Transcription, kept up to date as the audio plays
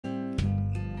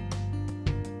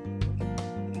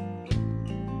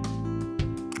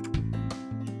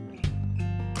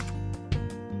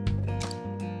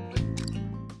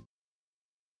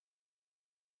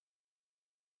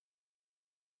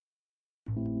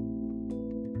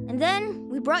And then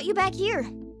we brought you back here.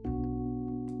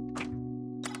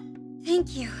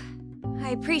 Thank you. I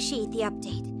appreciate the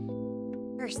update.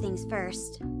 First things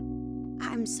first,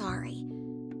 I'm sorry.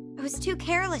 I was too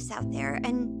careless out there,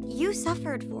 and you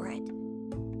suffered for it.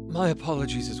 My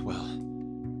apologies as well.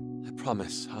 I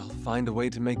promise I'll find a way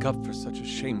to make up for such a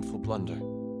shameful blunder.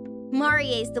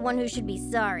 Marie's the one who should be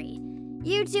sorry.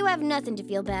 You two have nothing to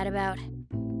feel bad about.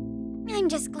 I'm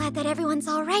just glad that everyone's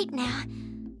all right now.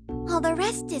 All the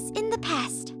rest is in the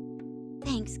past.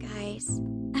 Thanks, guys.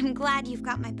 I'm glad you've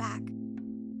got my back.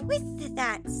 With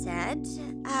that said,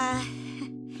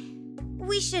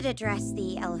 we should address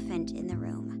the elephant in the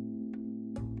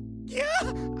room. Yeah,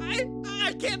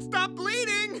 I can't stop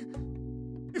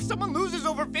bleeding! If someone loses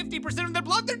over 50% of their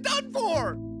blood, they're done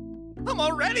for! I'm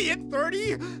already at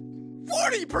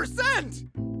 40%!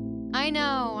 I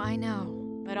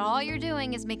know. But all you're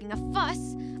doing is making a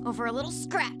fuss over a little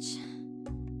scratch.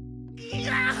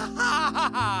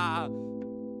 Yeah!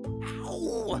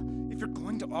 Ow! If you're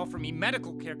going to offer me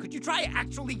medical care, could you try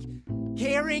actually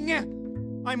caring?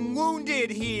 I'm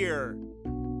wounded here!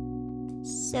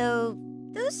 So,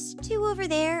 those two over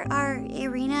there are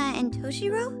Irina and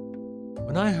Toshiro?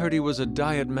 When I heard he was a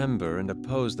Diet member and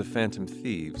opposed the Phantom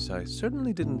Thieves, I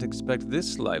certainly didn't expect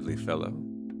this lively fellow.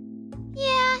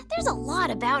 Yeah, there's a lot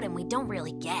about him we don't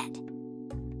really get.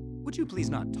 Would you please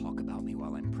not talk about me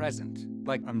while I'm present,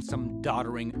 like I'm some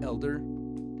doddering elder?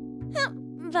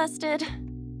 Busted.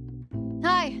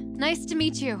 Hi, nice to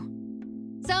meet you.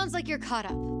 Sounds like you're caught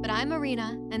up, but I'm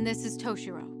Irina, and this is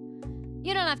Toshiro.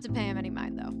 You don't have to pay him any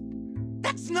mind, though.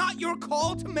 That's not your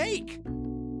call to make!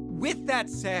 With that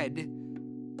said,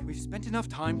 we've spent enough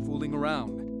time fooling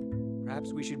around.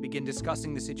 Perhaps we should begin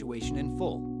discussing the situation in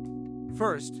full.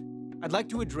 First, I'd like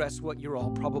to address what you're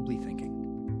all probably thinking.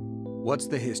 What's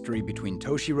the history between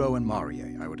Toshiro and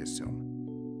Marie, I would assume?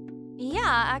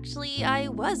 Yeah, actually, I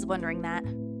was wondering that.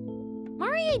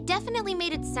 Marie definitely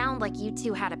made it sound like you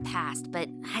two had a past, but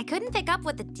I couldn't pick up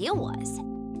what the deal was.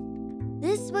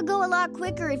 This would go a lot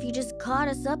quicker if you just caught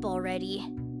us up already.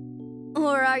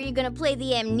 Or are you gonna play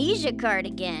the amnesia card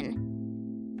again?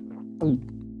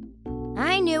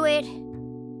 I knew it.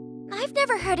 I've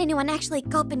never heard anyone actually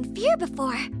gulp in fear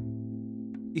before.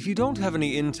 If you don't have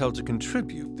any intel to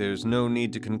contribute, there's no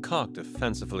need to concoct a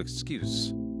fanciful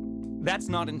excuse. That's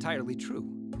not entirely true.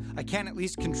 I can at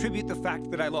least contribute the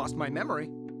fact that I lost my memory.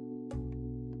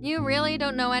 You really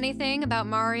don't know anything about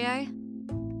Marie?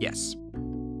 Yes.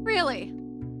 Really?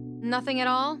 Nothing at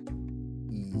all?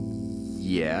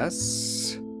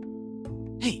 Yes.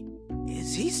 Hey,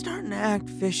 is he starting to act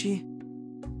fishy?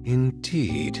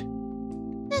 Indeed.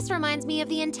 This reminds me of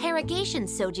the interrogation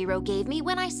Sojiro gave me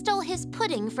when I stole his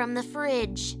pudding from the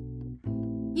fridge.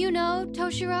 You know,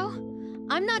 Toshiro,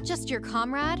 I'm not just your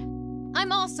comrade.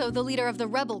 I'm also the leader of the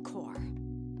Rebel Corps.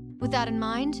 With that in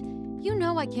mind, you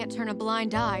know I can't turn a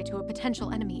blind eye to a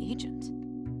potential enemy agent.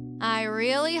 I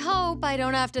really hope I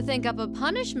don't have to think up a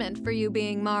punishment for you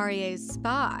being Marie's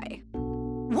spy.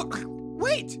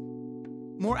 Wait!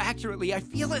 More accurately, I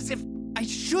feel as if I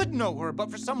should know her, but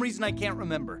for some reason I can't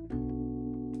remember.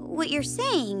 What you're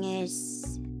saying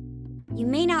is, you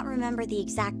may not remember the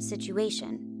exact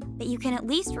situation, but you can at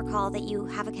least recall that you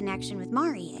have a connection with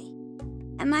Marie.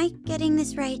 Am I getting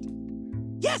this right?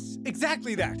 Yes,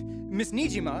 exactly that. Miss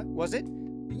Nijima, was it?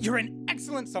 You're an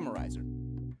excellent summarizer.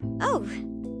 Oh,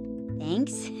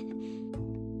 thanks.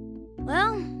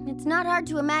 Well, it's not hard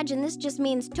to imagine this just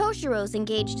means Toshiro's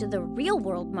engaged to the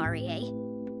real-world Marie.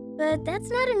 But that's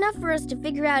not enough for us to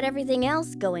figure out everything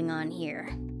else going on here.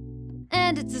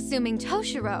 And it's assuming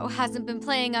Toshiro hasn't been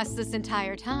playing us this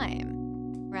entire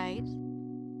time, right?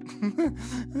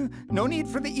 No need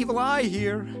for the evil eye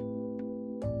here.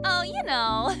 Oh, you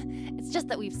know, it's just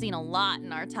that we've seen a lot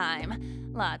in our time.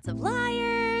 Lots of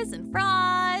liars and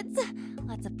frauds.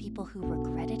 Lots of people who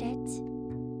regretted it.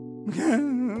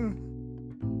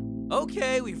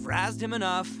 Okay, we've razzed him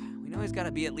enough. We know he's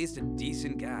gotta be at least a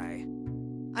decent guy.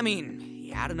 I mean, he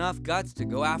had enough guts to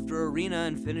go after Irina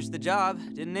and finish the job,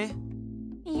 didn't he?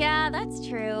 Yeah, that's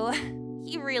true.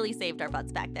 He really saved our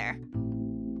butts back there.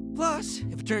 Plus,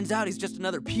 if it turns out he's just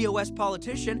another POS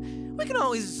politician, we can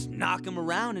always knock him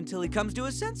around until he comes to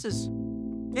his senses.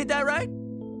 Ain't that right?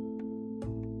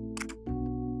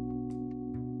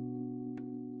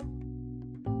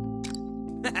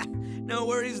 No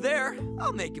worries there.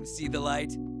 I'll make him see the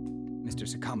light. Mr.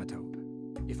 Sakamoto,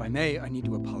 if I may, I need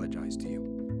to apologize to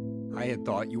you. I had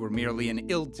thought you were merely an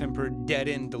ill-tempered,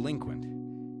 dead-end delinquent.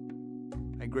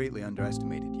 I greatly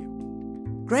underestimated you.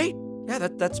 Great. Yeah,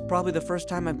 that's probably the first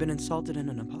time I've been insulted in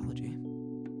an apology.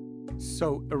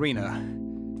 So, Irina,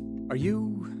 are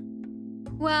you...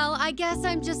 Well, I guess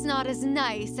I'm just not as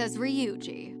nice as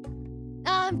Ryuji.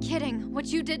 I'm kidding. What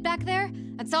you did back there,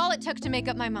 that's all it took to make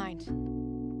up my mind.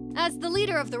 As the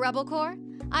leader of the Rebel Corps,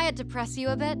 I had to press you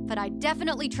a bit, but I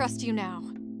definitely trust you now.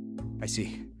 I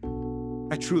see.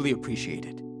 I truly appreciate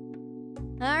it.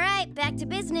 All right, back to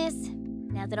business.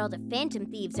 Now that all the Phantom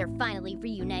Thieves are finally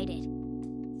reunited.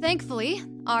 Thankfully,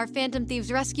 our Phantom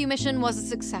Thieves rescue mission was a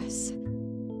success.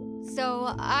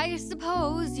 So, I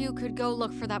suppose you could go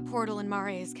look for that portal in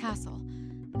Marie's castle.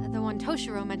 The one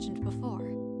Toshiro mentioned before.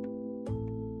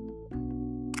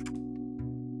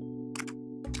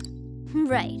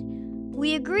 Right.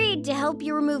 We agreed to help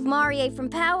you remove Marie from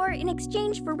power in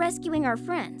exchange for rescuing our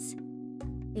friends.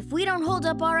 If we don't hold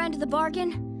up our end of the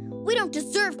bargain, we don't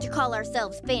deserve to call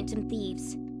ourselves Phantom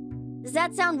Thieves. Does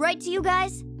that sound right to you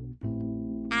guys?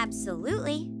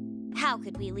 Absolutely. How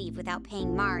could we leave without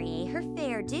paying Marie her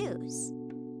fair dues?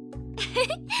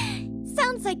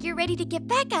 Sounds like you're ready to get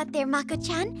back out there,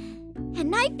 Mako-chan.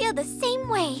 And I feel the same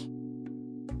way.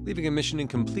 Leaving a mission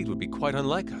incomplete would be quite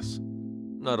unlike us.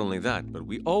 Not only that, but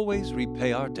we always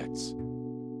repay our debts.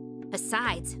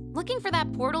 Besides, looking for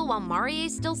that portal while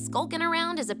Marie's still skulking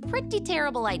around is a pretty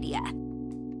terrible idea.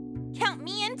 Count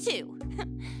me in too.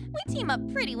 We team up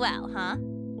pretty well, huh?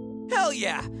 Hell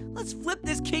yeah! Let's flip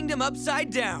this kingdom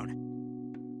upside down!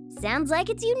 Sounds like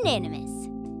it's unanimous.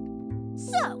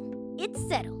 So, it's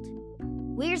settled.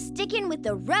 We're sticking with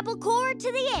the Rebel Corps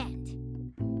to the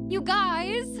end. You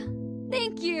guys,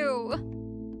 thank you.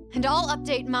 And I'll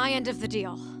update my end of the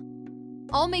deal.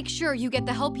 I'll make sure you get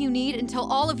the help you need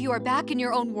until all of you are back in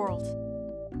your own world.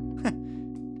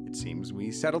 It seems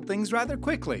we settled things rather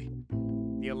quickly.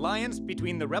 The alliance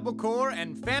between the Rebel Corps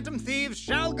and Phantom Thieves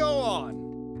shall go on.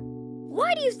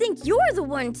 Why do you think you're the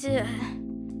one to...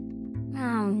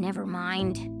 Oh, never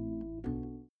mind.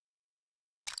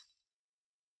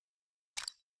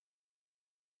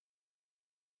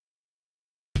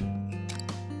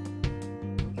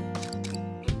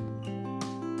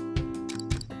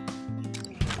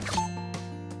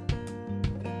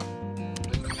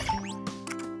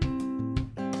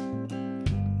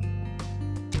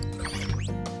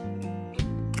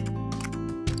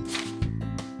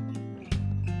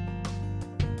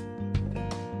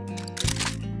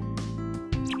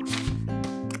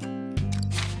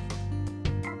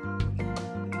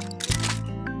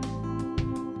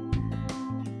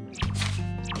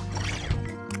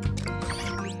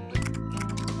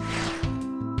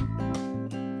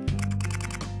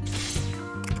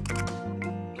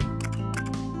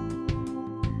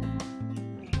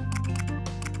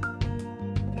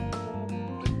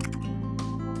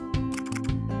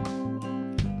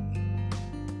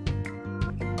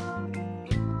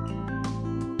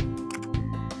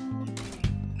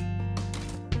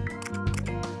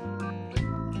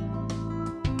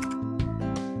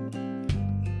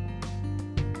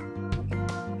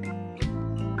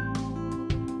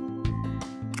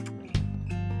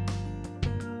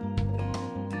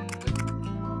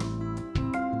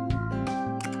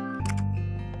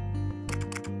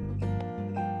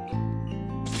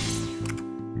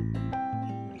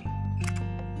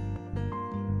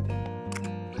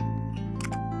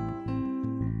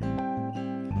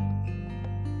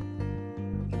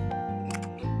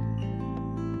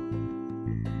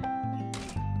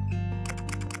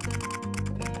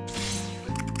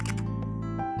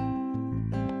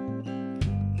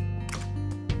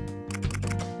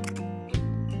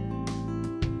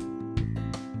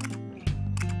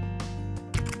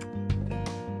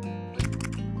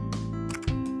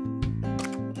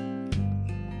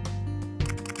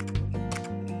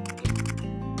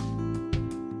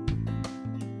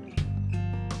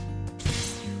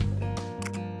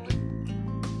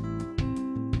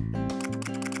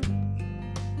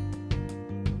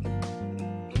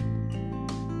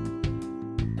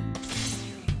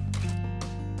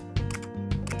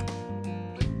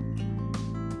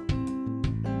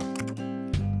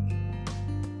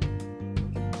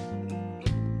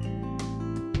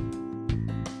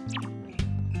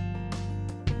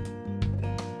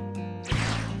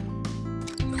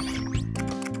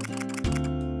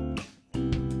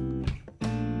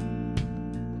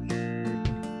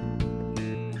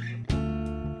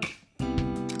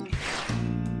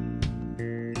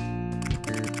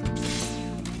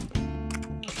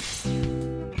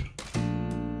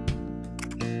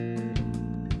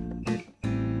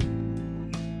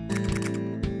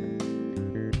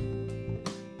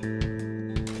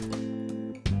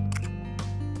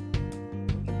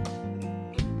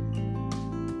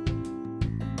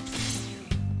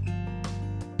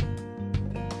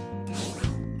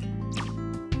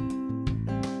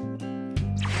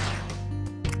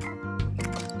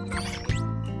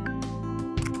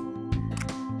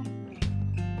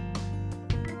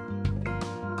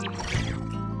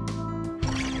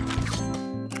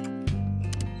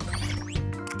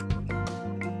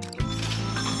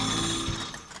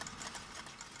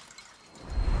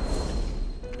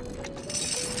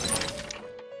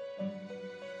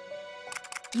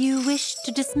 You wish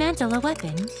to dismantle a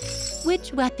weapon?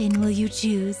 Which weapon will you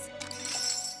choose?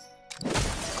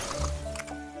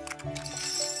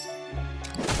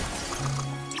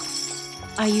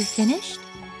 Are you finished?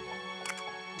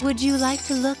 Would you like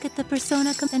to look at the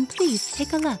persona? Then please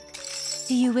take a look.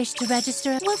 Do you wish to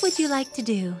register? What would you like to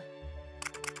do?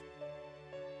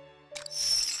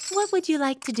 What would you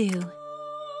like to do?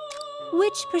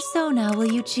 Which persona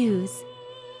will you choose?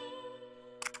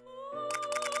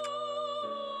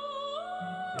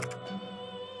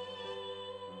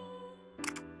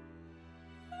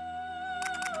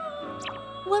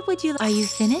 What would you? Are you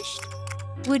finished?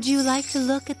 Would you like to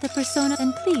look at the persona?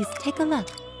 Then please take a look.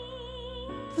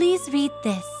 Please read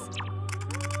this.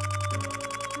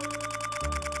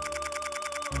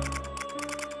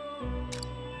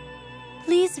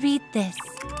 Please read this.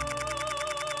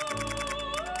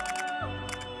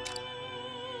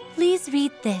 Please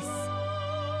read this.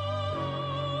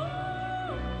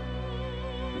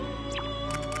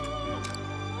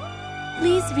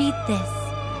 Please read this.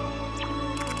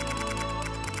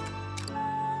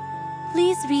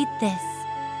 Please read this.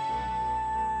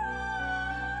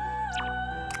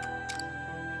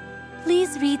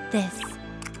 Please read this.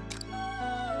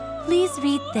 Please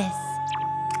read this.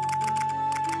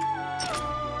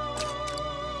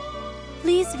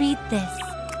 Please read this.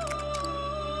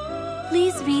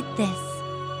 Please read this.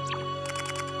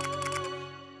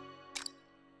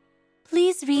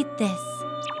 Please read this.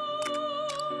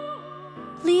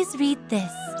 Please read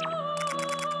this.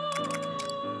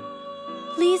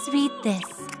 Please read this.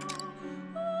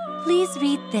 Please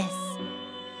read this.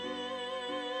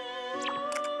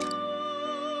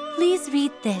 Please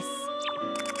read this.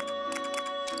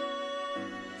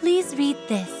 Please read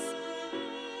this.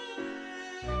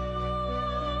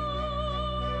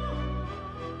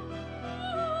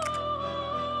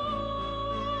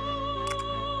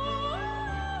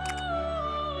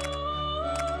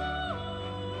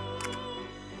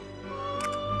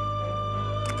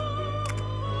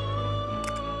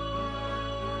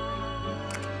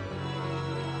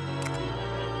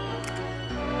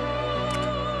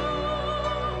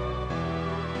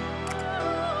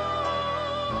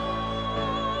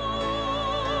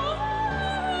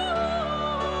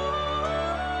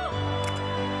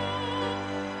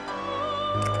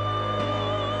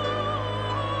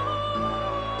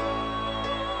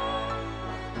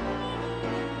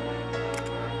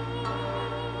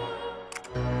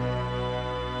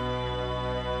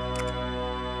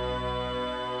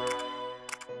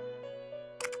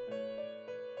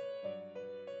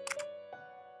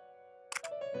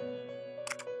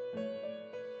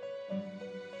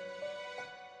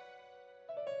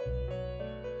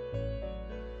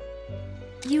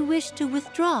 You wish to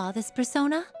withdraw this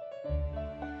persona?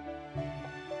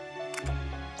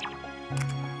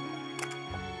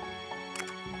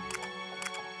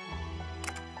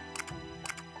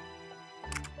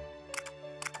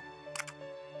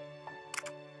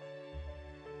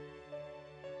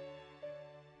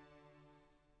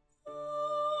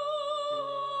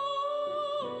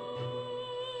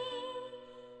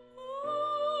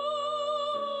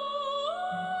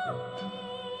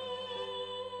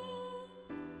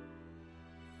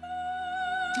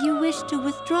 You wish to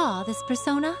withdraw this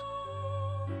persona?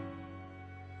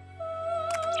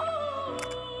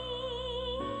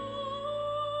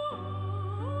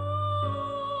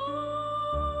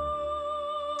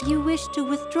 You wish to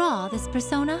withdraw this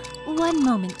persona? One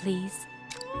moment, please.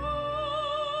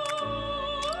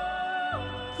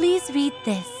 Please read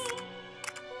this.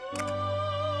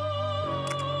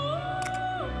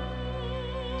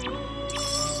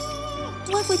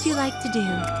 What would you like to do?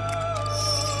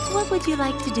 What would you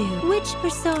like to do? Which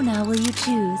persona will you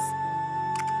choose?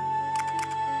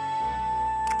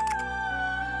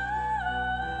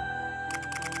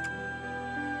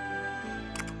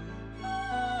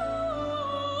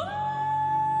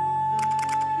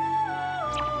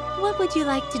 What would you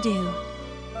like to do?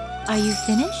 Are you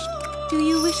finished? Do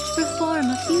you wish to perform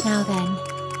a few? Now then,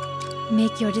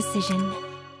 make your decision.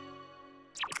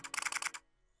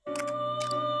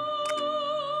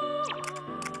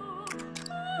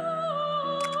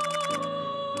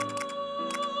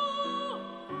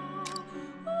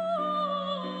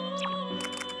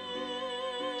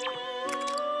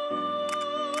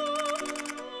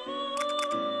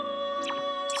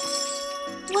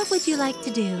 What would you like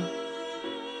to do?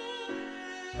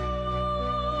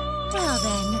 Well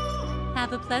then,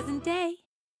 have a pleasant day.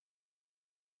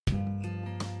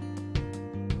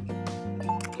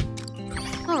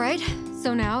 All right,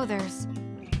 so now there's...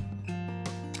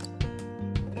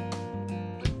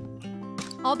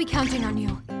 I'll be counting on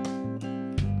you.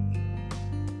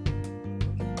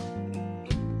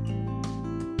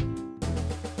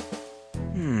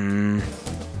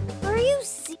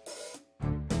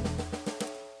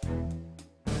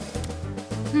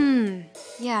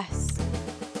 Yes.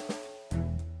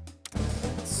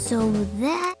 So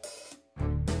that...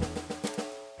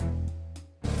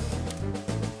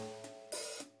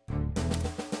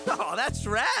 Oh, that's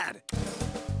rad!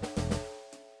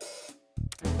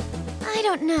 I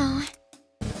don't know.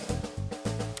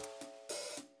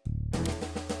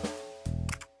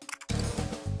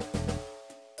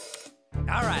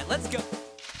 All right, let's go.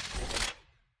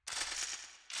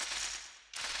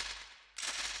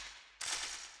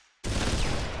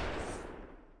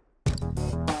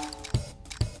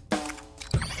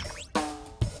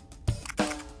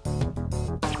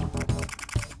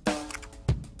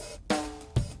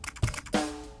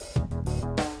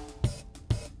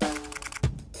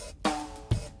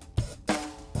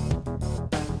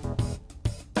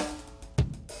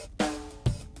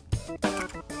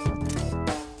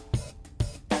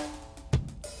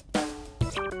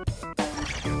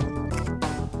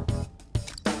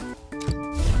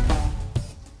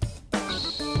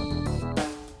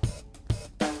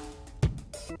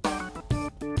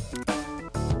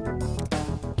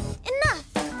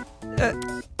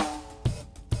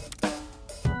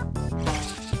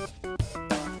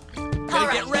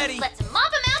 Better get ready. Let's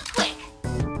mop him out quick.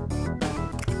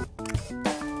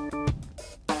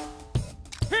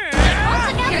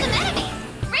 Also got some enemies.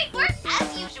 Great work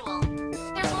as usual.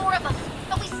 There's more of them,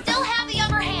 but we still have the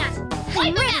upper hand.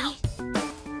 Wipe them out.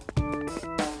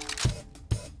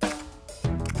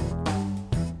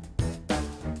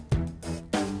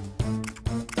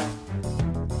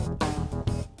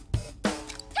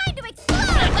 Time to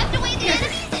explode! Swept away the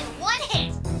enemies in one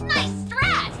hit. Nice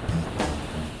strat.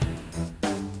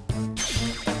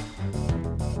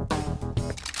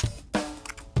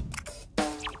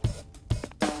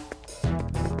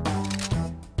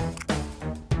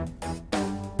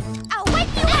 I'll wake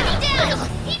you Enemy up! down.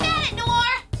 Keep at it,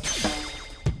 Noir.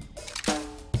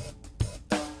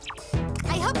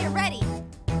 I hope you're ready.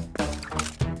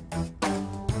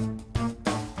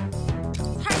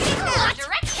 Targeting Ooh, now! a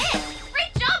direct hit.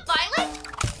 Great job, Violet.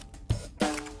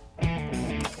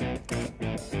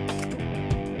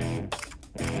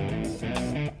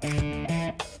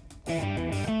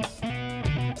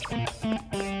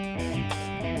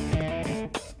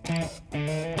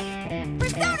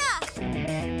 Persona!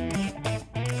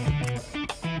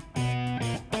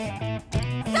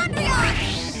 Sandrion!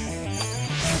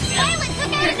 Violet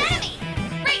took out an enemy.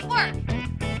 Great work.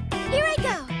 Here I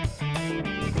go!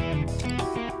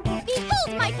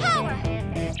 Behold my power!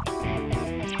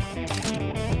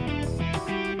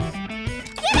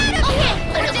 Get out of Okay, here!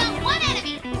 we're down one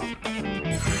enemy.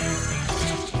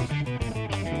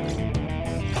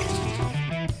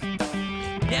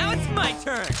 Now it's my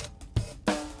turn.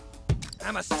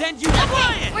 I'ma send you Okay,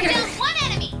 flying. we're down one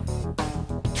enemy.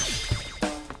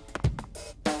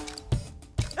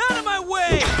 Out of my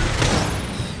way!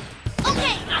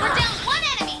 Okay, we're down one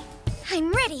enemy.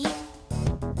 I'm ready.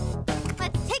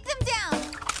 Let's take them down.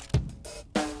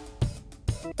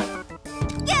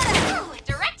 Get him! Ooh, a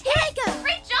direct Here I hit. go.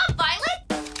 Great job, Violet.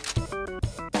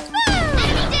 Boom!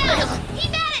 Enemy down.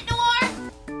 Keep at it, Noir.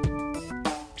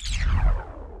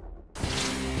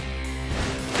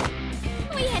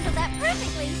 We handled that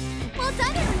perfectly. Well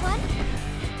done, everyone.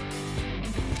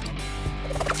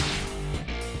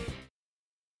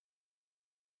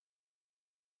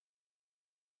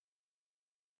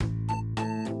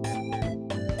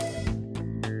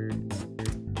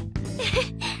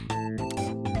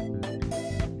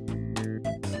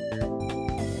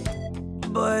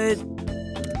 But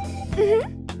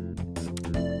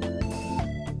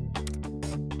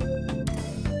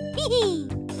Hee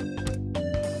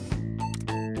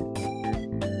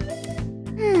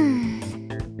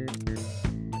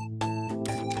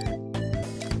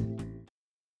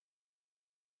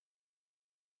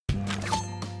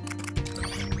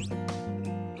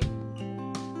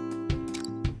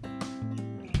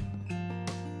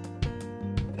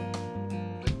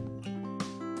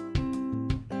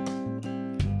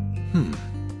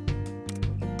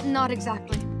Not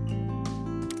exactly.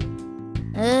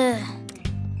 Ugh.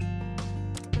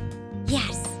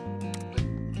 Yes.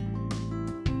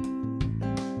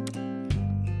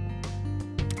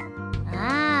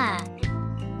 Ah.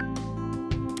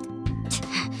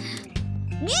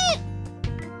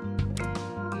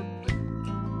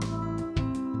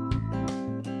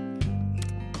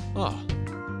 Oh.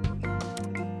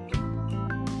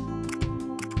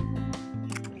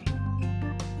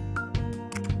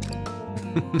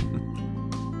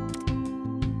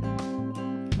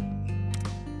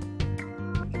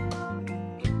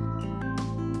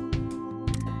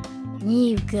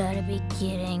 You gotta be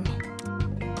kidding.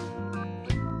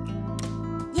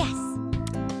 Yes.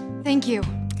 Thank you.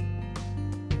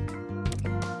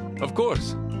 Of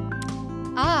course.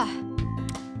 Ah.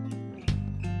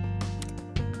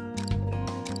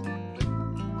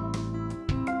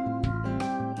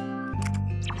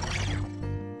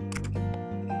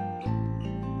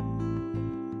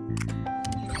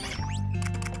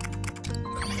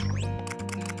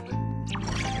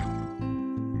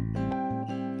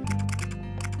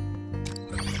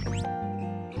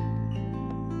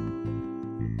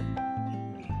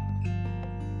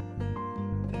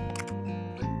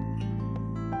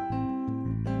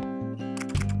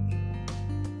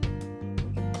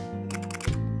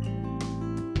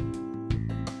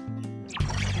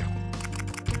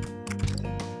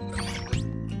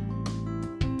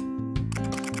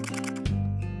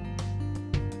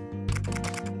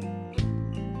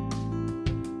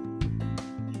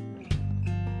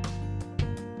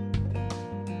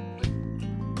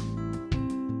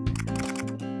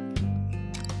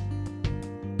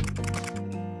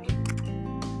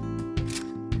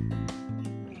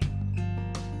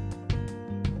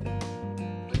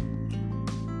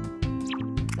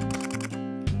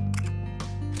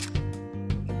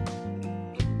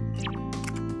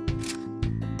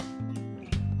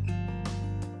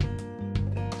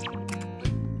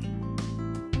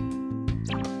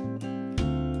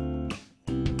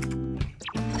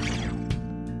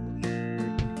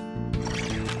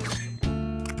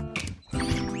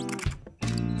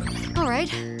 All right,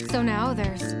 so now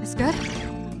there's Miss Good.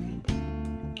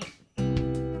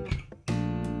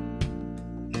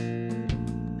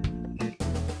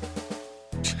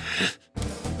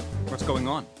 What's going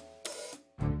on?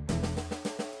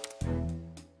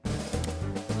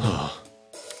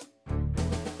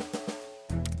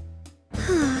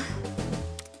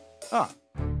 Ah.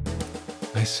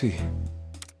 I see.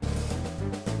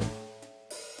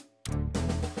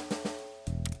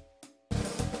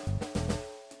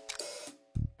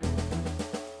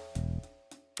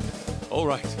 All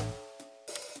right.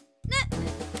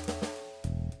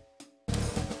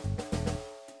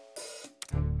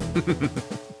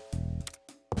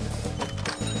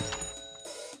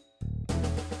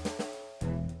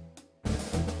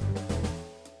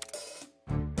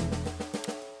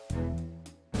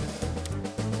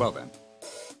 Well then.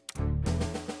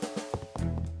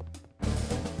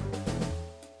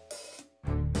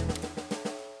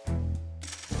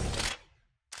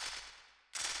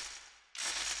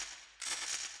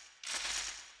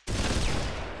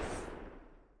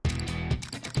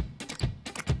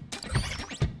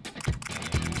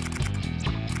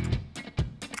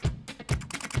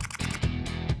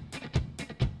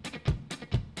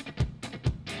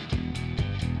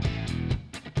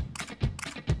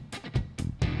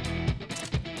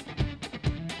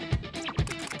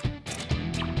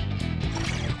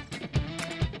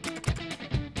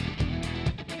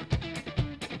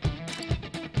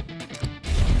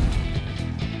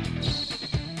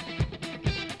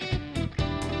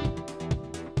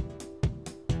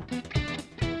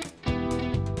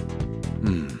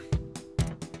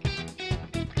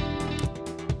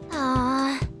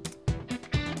 Aww.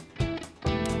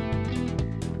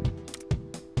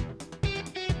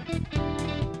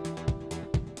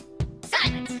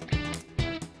 Silence!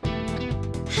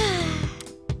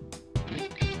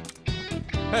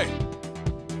 Hey!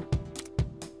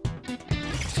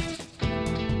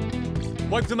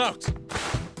 Wipe them out!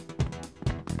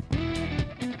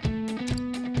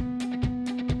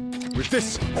 With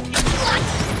this!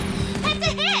 That's a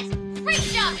hit! Great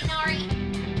job, Inari!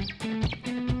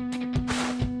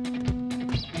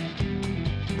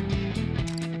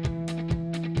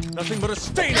 Nothing but a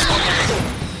stain upon my sword!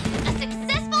 A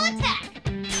successful attack!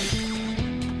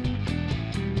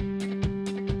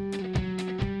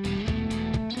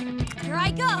 Here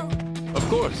I go. Of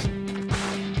course.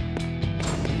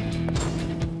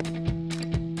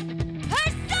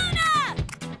 Persona!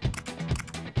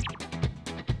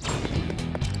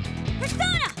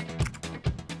 Persona!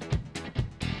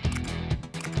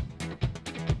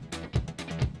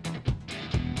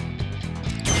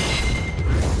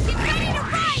 Get ready to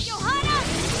ride, Johanna!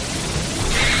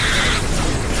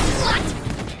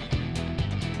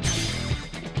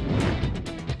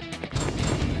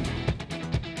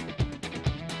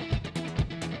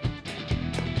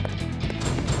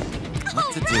 What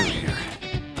to do here?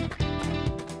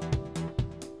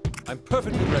 I'm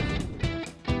perfectly ready.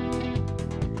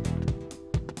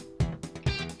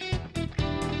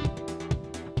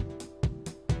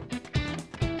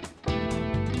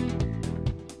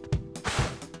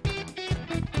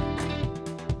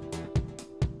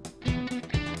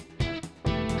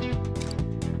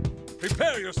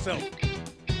 Prepare yourself!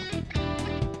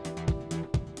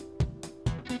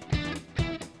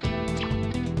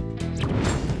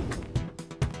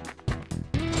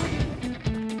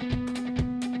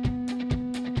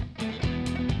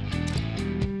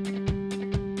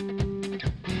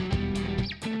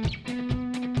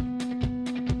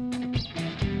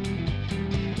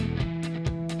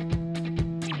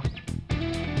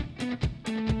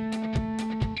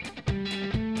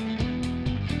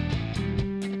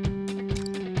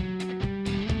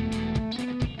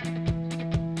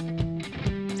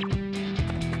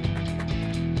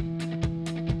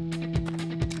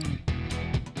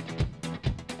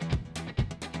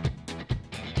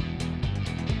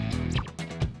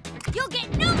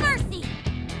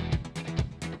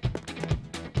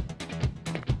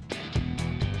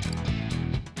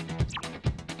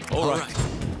 All right.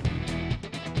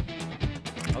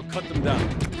 I'll cut them down.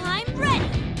 I'm ready.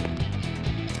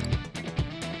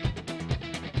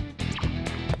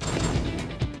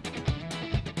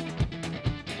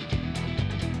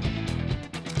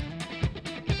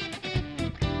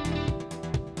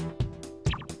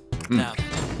 Now,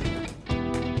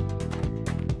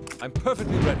 I'm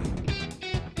perfectly ready.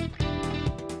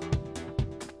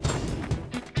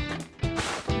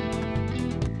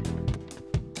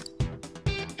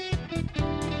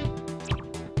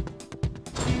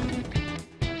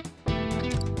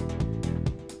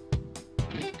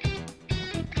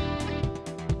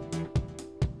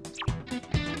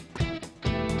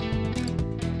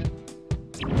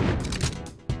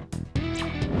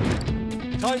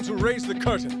 Time to raise the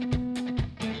curtain.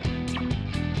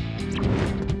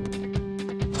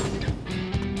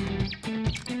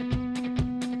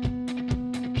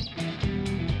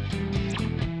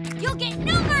 You'll get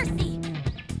no mercy.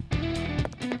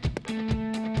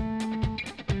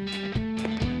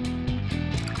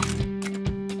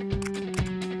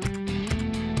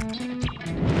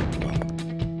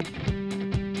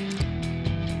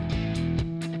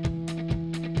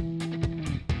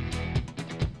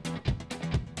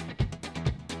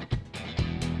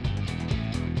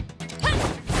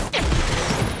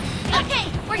 Okay,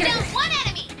 we're down one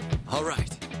enemy. all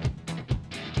right.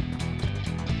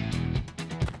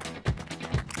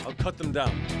 I'll cut them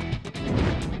down.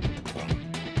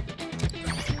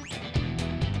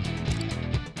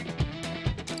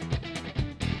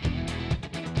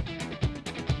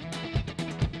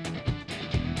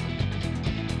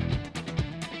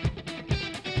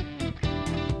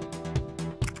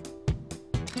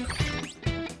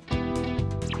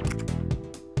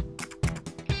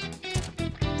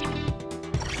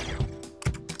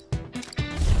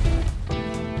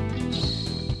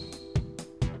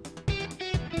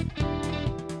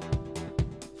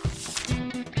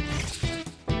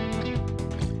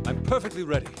 I'm perfectly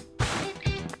ready.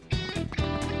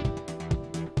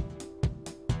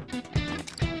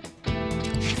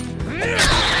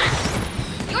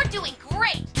 You're doing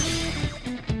great.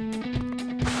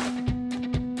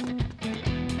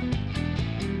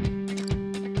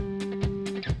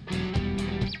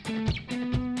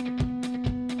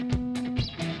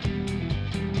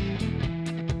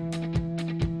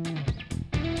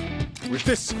 With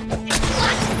this,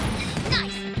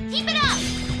 Nice. Keep it up.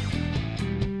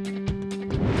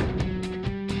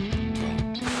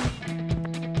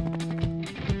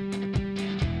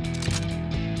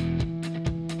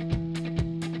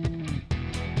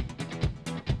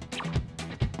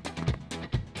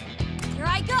 Here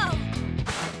I go.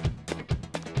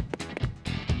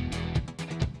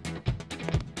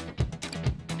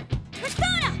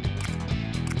 Persona!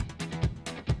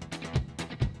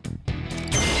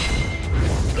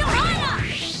 Johanna!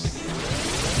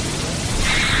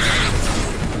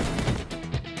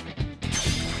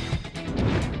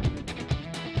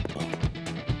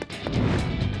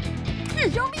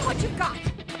 Show me what you got.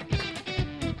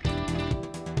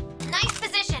 Nice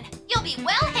position. You'll be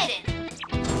well hidden.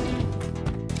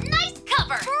 Nice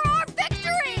cover. For our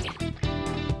victory!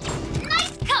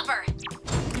 Nice cover.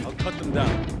 I'll cut them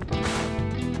down.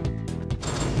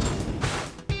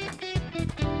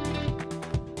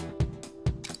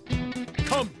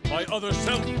 Come, my other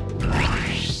self.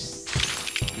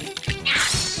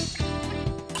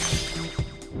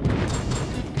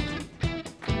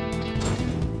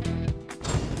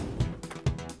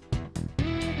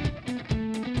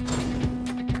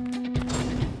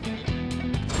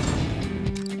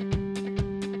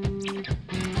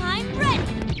 I'm ready.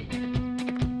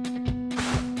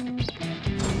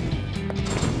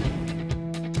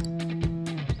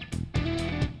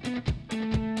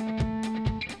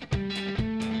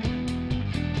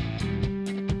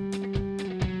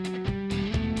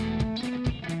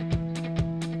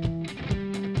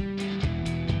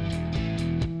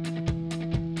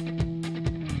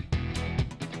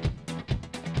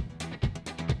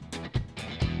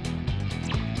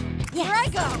 Here I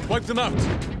go. Wipe them out.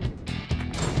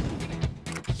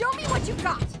 Show me what you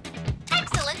got.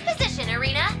 Excellent position,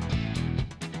 Arena.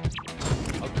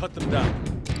 I'll cut them down.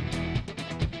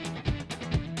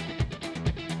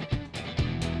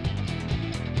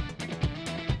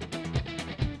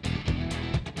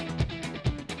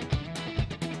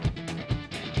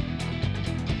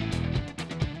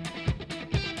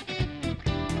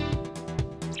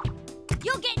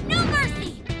 You'll get no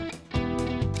mercy.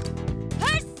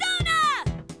 Persona!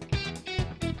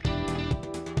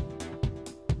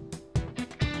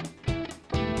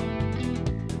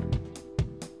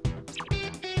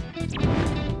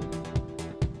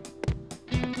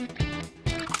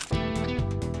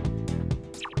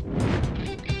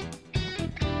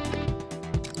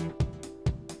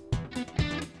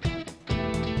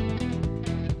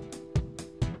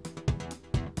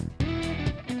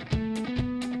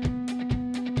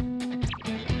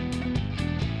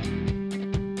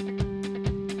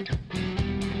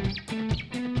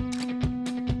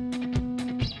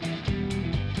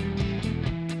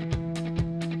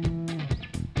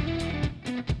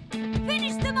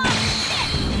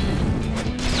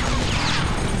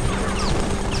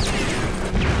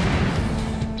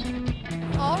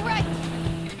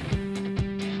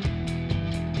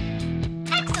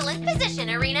 position,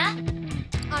 Arena.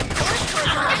 On course for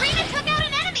Arena took out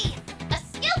an enemy. A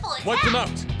skillful attack. Wipe them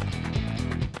out!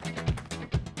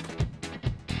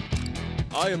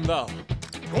 I am thou.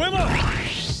 Goemon!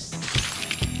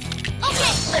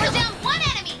 Okay, we're down one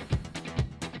enemy.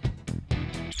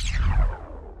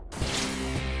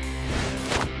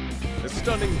 A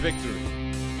stunning victory.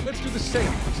 Let's do the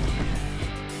same this time.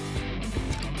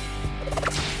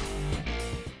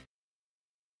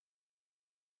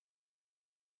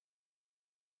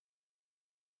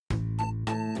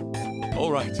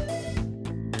 All right.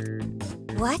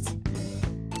 What?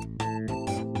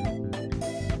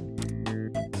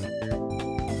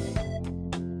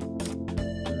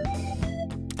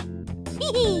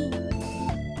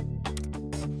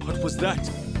 What was that?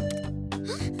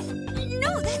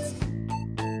 No, that's...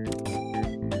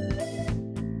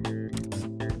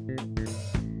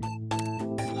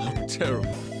 How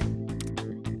terrible.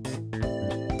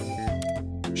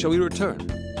 Shall we return?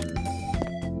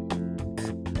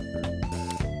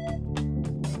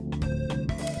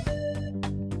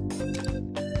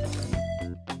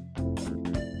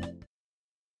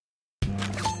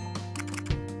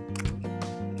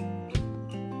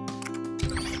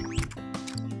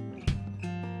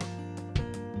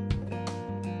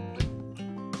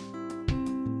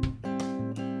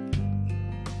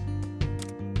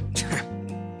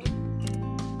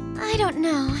 I don't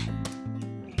know.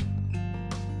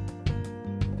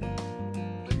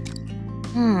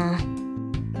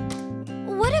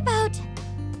 What about...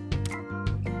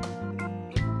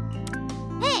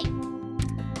 Hey!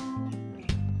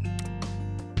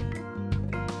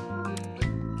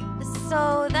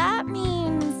 So that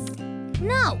means...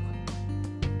 No!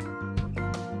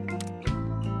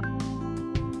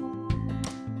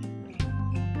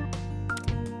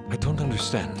 I don't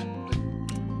understand.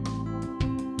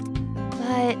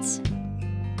 But...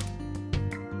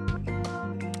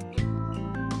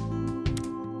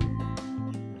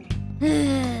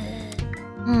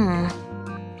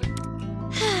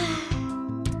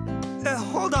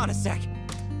 Hold on a sec.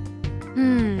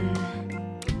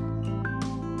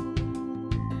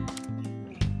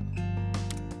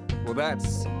 Well,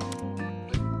 that's...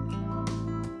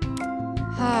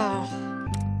 Huh?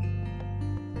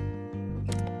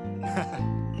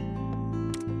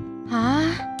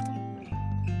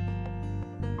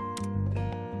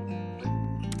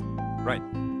 Right.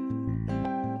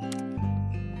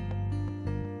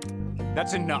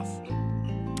 That's enough.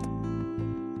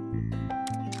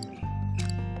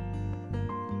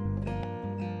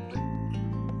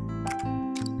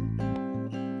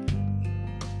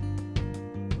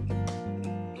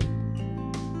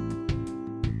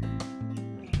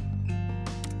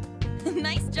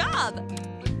 Nice job.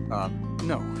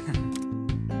 No.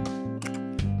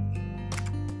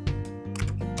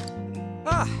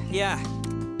 Ah, yeah.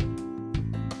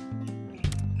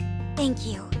 Thank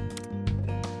you.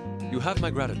 You have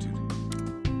my gratitude.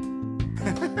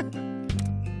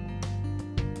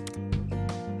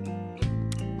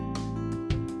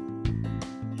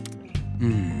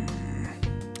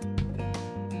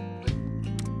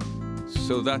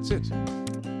 So that's it.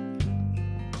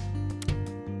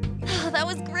 Oh, that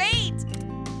was great.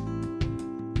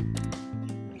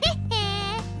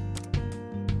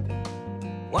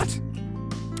 What?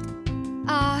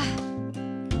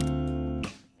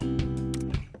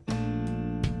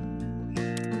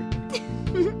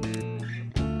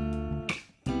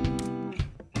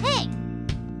 Hey!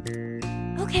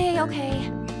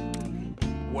 Okay.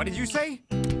 What did you say?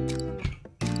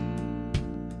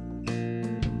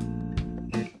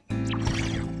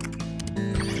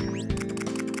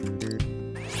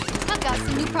 I've got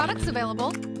some new products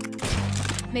available.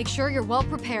 Make sure you're well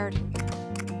prepared.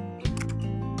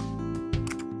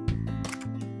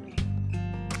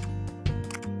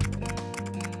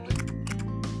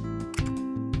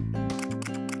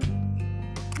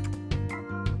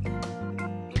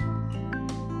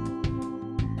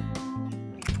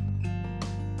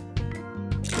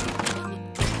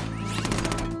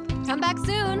 Come back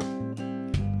soon.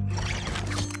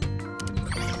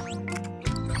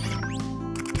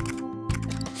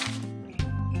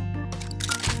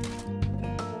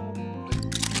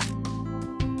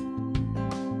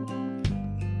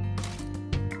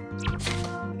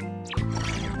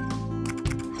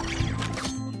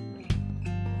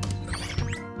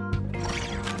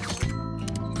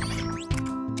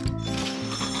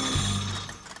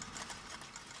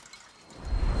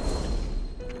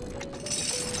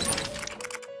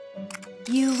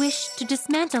 You wish to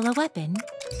dismantle a weapon?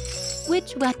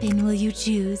 Which weapon will you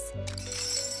choose?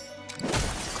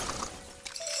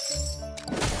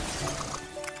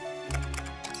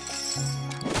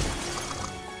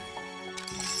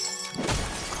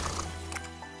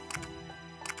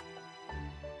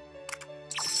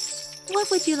 What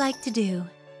would you like to do?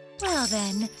 Well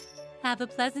then, have a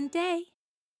pleasant day.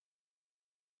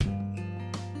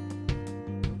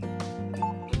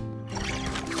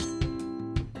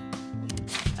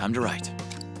 Time to write.